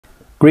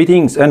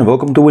Greetings and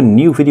welcome to a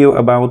new video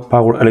about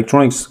power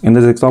electronics. In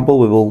this example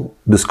we will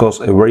discuss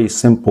a very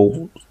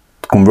simple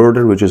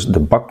converter, which is the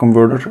buck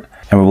converter,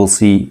 and we will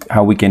see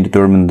how we can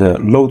determine the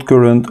load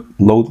current,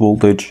 load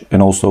voltage,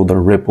 and also the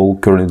ripple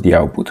current at the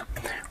output.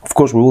 Of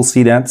course, we will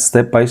see that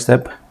step by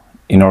step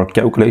in our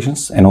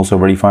calculations and also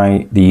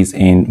verify these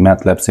in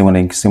MATLAB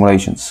Simulink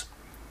simulations.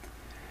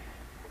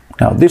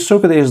 Now, this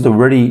circuit is the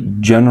very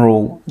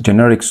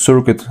generic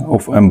circuit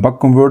of a buck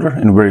converter.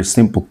 In a very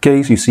simple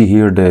case, you see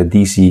here the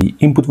DC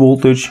input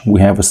voltage.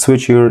 We have a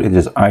switch here, it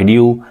is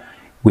ideal.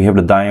 We have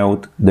the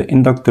diode, the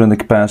inductor and the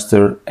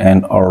capacitor,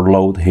 and our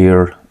load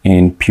here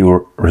in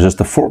pure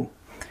resistive form.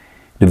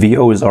 The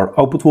VO is our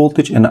output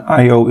voltage and the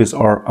IO is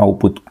our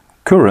output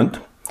current.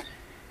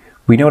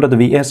 We know that the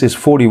VS is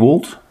 40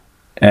 volts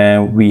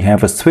and we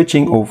have a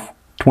switching of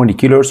 20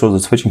 kilohertz, so the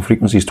switching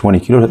frequency is 20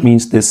 kilohertz. That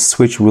means this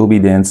switch will be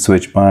then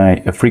switched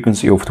by a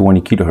frequency of 20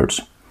 kilohertz.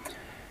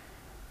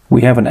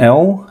 We have an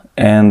L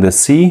and the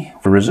C,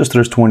 the resistor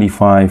is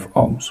 25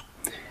 ohms.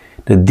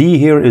 The D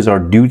here is our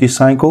duty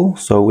cycle,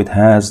 so it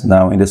has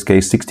now in this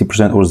case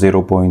 60% or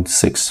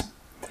 0.6.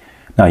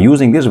 Now,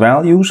 using these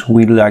values,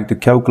 we'd like to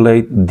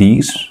calculate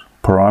these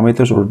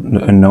parameters or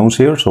unknowns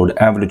here. So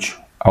the average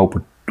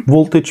output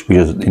voltage, which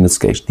is in this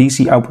case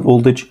DC output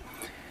voltage,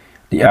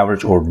 the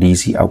average or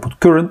DC output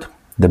current,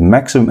 the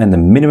maximum and the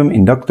minimum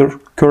inductor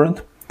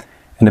current,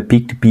 and the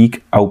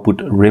peak-to-peak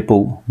output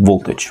ripple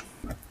voltage.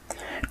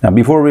 Now,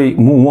 before we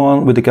move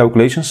on with the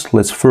calculations,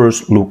 let's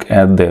first look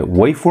at the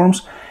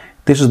waveforms.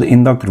 This is the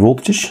inductor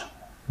voltage.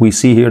 We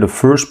see here the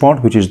first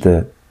part, which is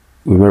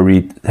where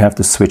we have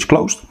the switch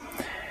closed.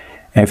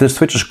 And if the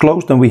switch is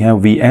closed, then we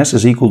have Vs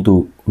is equal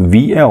to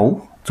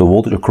VL, so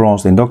voltage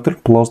across the inductor,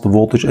 plus the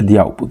voltage at the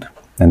output.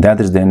 And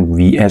that is then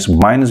Vs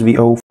minus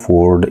VO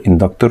for the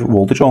inductor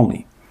voltage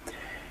only.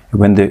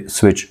 When the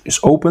switch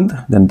is opened,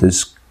 then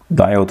this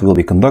diode will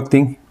be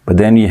conducting, but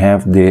then you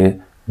have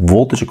the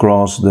voltage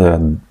across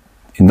the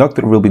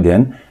inductor will be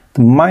then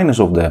the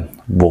minus of the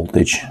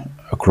voltage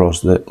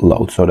across the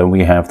load. So then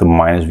we have the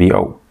minus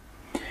VO.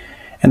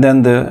 And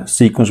then the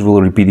sequence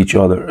will repeat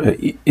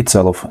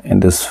itself in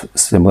this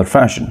similar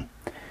fashion.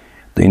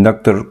 The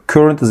inductor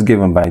current is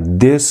given by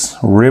this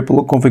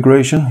ripple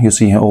configuration. You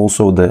see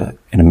also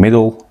in the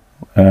middle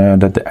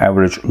that the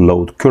average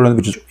load current,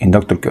 which is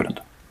inductor current.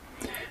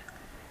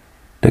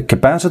 The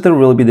capacitor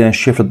will be then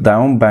shifted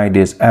down by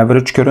this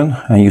average current,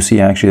 and you see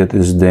actually that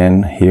is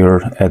then here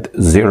at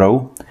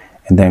 0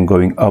 and then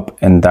going up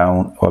and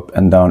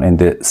down in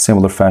the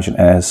similar fashion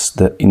as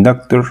the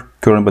inductor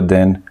current, but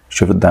then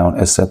shifted down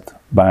as set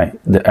by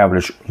the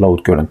average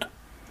load current.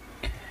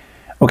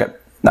 Okay,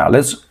 now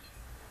let's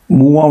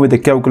move on with the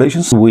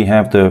calculations. We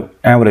have the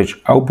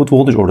average output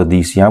voltage or the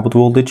DC output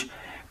voltage.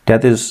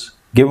 That is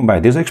given by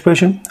this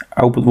expression.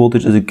 Output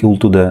voltage is equal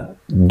to the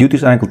duty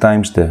cycle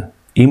times the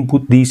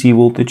input DC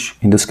voltage.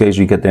 In this case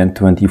we get then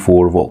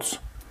 24 volts.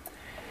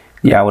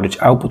 The average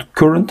output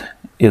current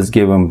is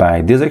given by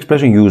this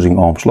expression using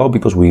Ohm's law,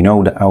 because we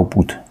know the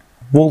output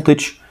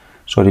voltage,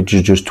 so it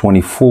is just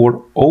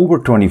 24 over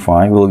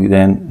 25 will be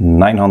then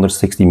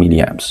 960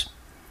 milliamps.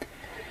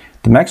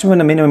 The maximum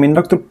and the minimum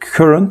inductor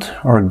current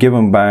are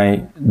given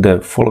by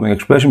the following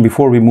expression.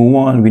 Before we move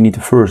on, we need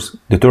to first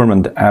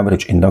determine the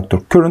average inductor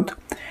current,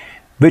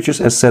 which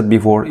is, as said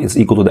before, is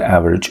equal to the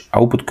average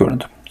output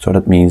current. So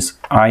that means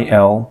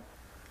IL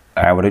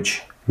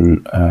average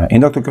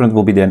inductor current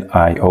will be then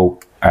IO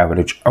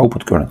average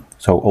output current.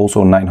 So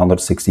also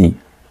 960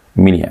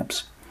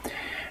 milliamps.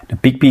 The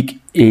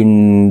peak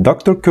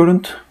inductor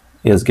current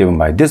is given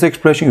by this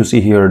expression. You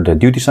see here the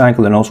duty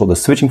cycle and also the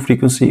switching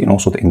frequency and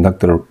also the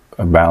inductor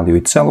value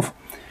itself.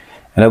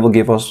 And that will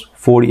give us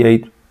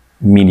 48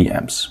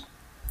 milliamps.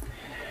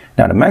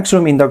 Now, the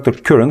maximum inductor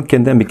current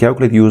can then be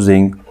calculated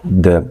using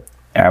the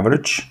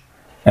average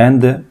and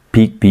the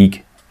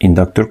peak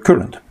inductor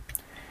current.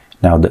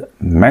 Now, the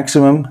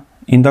maximum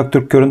inductor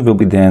current will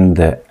be then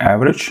the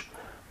average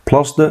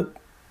plus the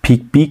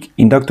peak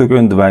inductor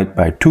current divided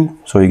by 2.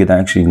 So you get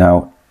actually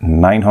now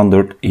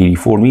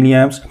 984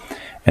 milliamps.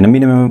 And the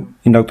minimum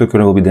inductor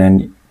current will be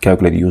then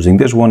calculated using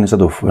this one.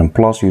 Instead of a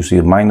plus, you see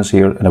a minus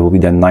here, and it will be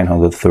then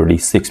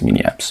 936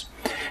 milliamps.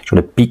 So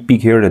the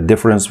peak here, the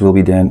difference will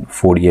be then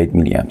 48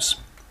 milliamps.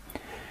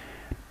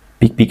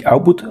 Peak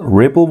output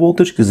ripple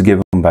voltage is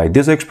given by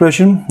this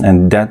expression,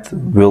 and that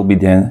will be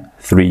then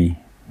 3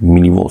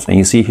 millivolts. And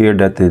you see here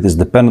that it is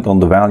dependent on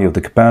the value of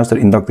the capacitor,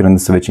 inductor, and the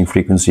switching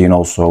frequency, and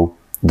also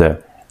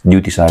the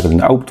duty cycle and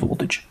the output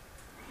voltage.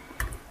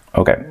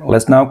 Okay,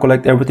 let's now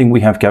collect everything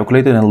we have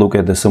calculated and look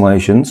at the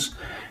simulations.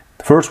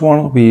 The first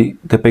one, we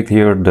depict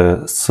here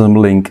the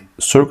Simulink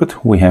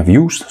circuit we have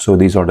used. So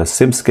these are the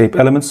Simscape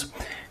elements.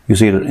 You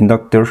see the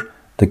inductor,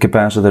 the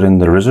capacitor, and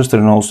the resistor,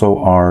 and also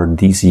our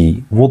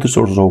DC voltage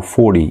source, so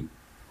 40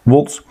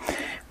 volts.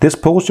 This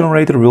pulse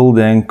generator will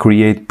then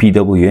create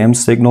PWM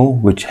signal,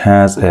 which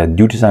has a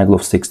duty cycle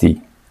of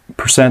 60%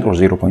 or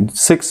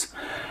 0.6,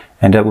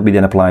 and that will be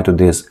then applied to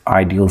this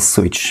ideal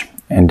switch,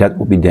 and that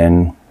will be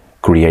then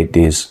create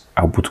this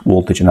output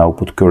voltage and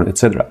output current,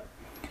 etc.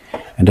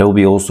 and that will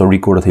be also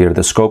recorded here at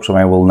the scope. So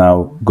I will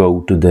now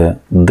go to the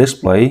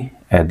display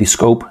at the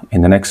scope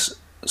in the next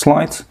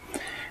slide.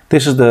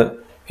 This is the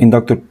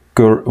inductor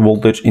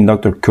voltage,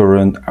 inductor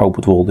current,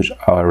 output voltage,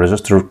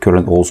 resistor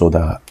current, also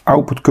the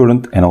output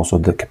current, and also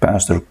the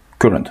capacitor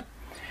current.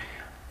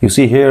 You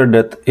see here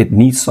that it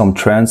needs some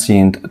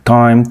transient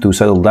time to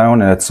settle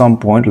down, and at some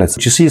point,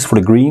 what you see is for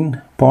the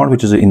green part,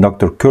 which is the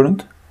inductor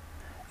current,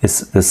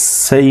 it's the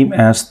same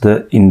as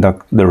the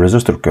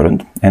resistor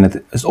current, and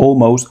it is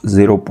almost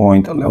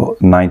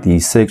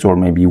 0.96 or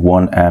maybe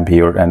 1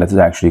 ampere, and it is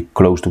actually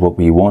close to what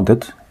we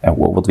wanted and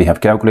what we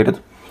have calculated.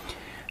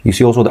 You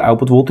see also the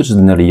output voltage is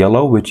in the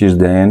yellow, which is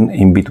then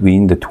in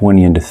between the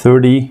 20 and the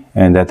 30,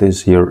 and that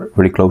is here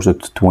very close to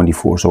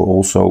 24. So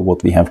also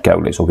what we have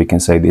calculated. So we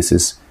can say this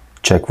is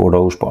check for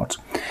those parts.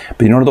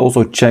 But in order to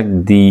also check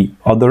the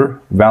other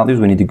values,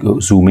 we need to go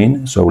zoom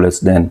in. So let's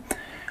then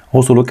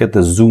also look at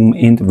the zoom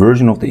in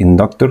version of the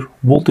inductor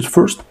voltage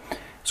first.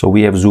 So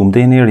we have zoomed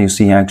in here. You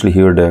see actually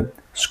here the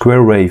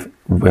square wave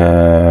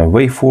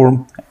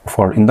waveform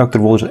for inductor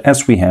voltage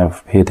as we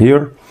have hit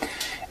here.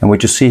 And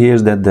what you see here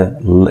is that the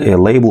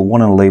label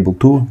 1 and label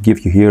 2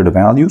 give you here the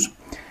values,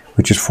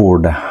 which is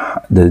for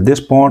this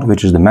part,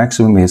 which is the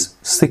maximum is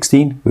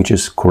 16, which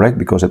is correct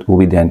because it will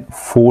be then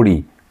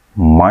 40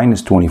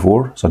 minus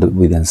 24, so that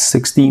will be then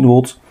 16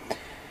 volts.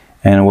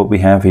 And what we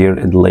have here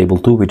at label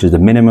 2, which is the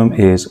minimum,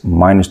 is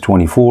minus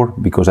 24,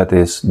 because that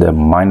is the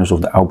minus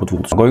of the output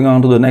voltage. Going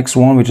on to the next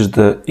one, which is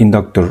the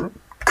inductor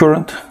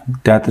current.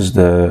 That is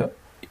the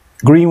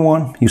green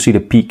one. You see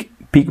the peak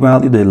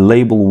value. The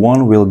label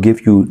 1 will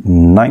give you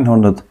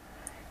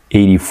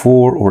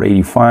 984 or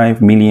 85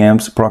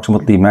 milliamps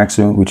approximately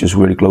maximum, which is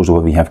really close to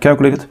what we have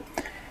calculated.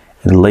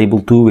 And label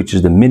 2, which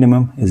is the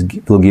minimum,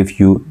 will give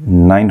you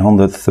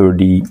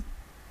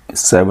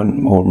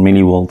 937 or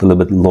millivolt, a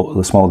little bit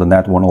smaller than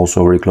that one,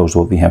 also very close to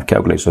what we have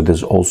calculated. So this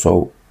is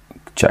also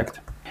checked.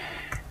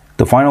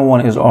 The final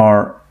one is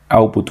our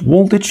output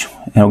voltage,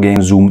 and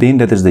again zoomed in,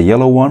 that is the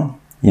yellow one.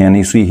 And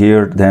you see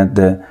here that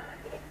the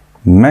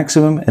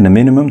maximum and the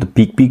minimum, the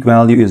peak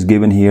value, is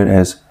given here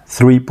as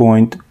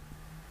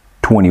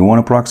 3.21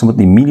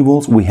 approximately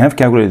millivolts. We have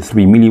calculated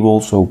 3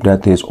 millivolts, so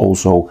that is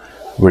also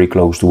very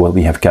close to what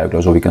we have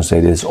calculated, so we can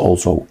say this is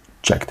also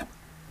checked.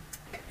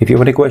 If you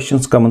have any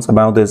questions, comments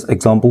about this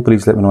example,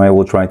 please let me know. I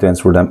will try to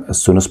answer them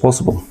as soon as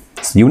possible.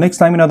 See you next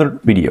time in another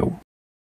video.